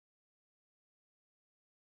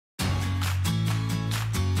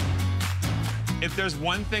If there's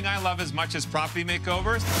one thing I love as much as property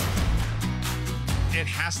makeovers, it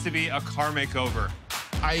has to be a car makeover.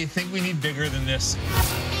 I think we need bigger than this.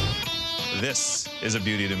 This is a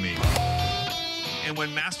beauty to me. And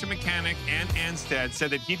when master mechanic Ant Anstead said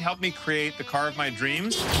that he'd help me create the car of my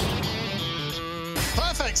dreams,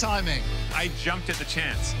 perfect timing. I jumped at the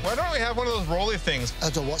chance. Why don't we have one of those rolly things?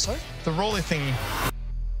 The what, sorry? The rolly thingy.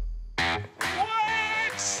 What?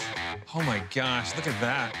 Oh my gosh, look at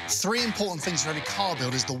that. 3 important things for every car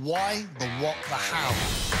build is the why, the what, the how.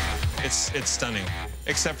 It's stunning,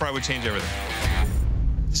 except for I would change everything.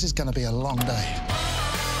 This is gonna be a long day.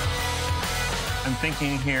 I'm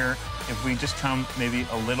thinking here, if we just come maybe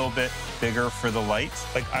a little bit bigger for the light.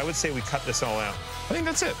 Like, I would say we cut this all out. I think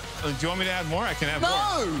that's it. Do you want me to add more? I can add more.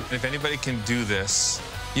 No! If anybody can do this,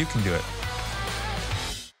 you can do it.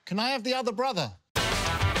 Can I have the other brother?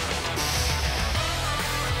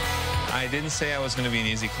 I didn't say I was going to be an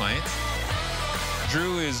easy client.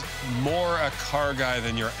 Drew is more a car guy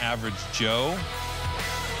than your average Joe.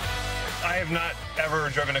 I have not ever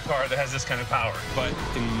driven a car that has this kind of power. But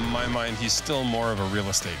in my mind, he's still more of a real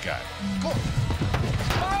estate guy. Cool.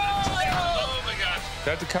 Oh my gosh.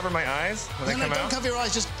 Do I have to cover my eyes when I come don't out? cover your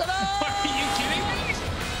eyes, just ta-da! Are you kidding me?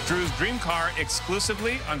 Drew's dream car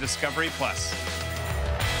exclusively on Discovery Plus.